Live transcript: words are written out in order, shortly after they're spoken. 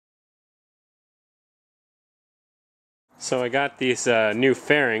So I got these new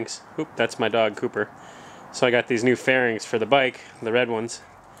fairings. Oop, that's my dog Cooper. So I got these new fairings for the bike, the red ones,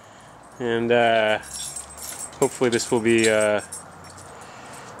 and hopefully this will be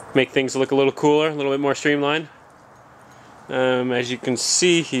make things look a little cooler, a little bit more streamlined. As you can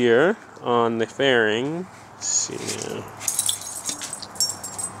see here on the fairing, let's see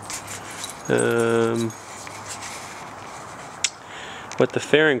now. What the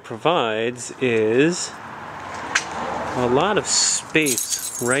fairing provides is a lot of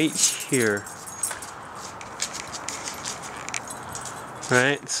space right here.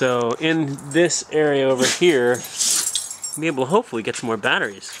 Right, so in this area over here, I'll be able to hopefully get some more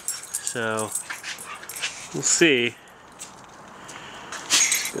batteries. So we'll see.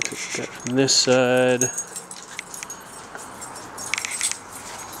 Let's get from this side.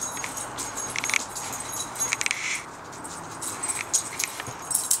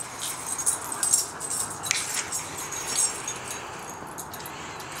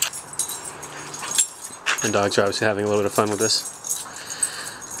 And dogs are obviously having a little bit of fun with this.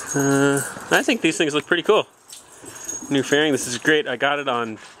 I think these things look pretty cool. New fairing, this is great. I got it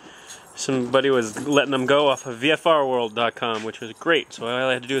on, somebody was letting them go off of VFRworld.com, which was great. So all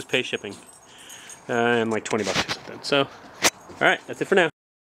I had to do was pay shipping. And like 20 bucks or something. So, alright, that's it for now.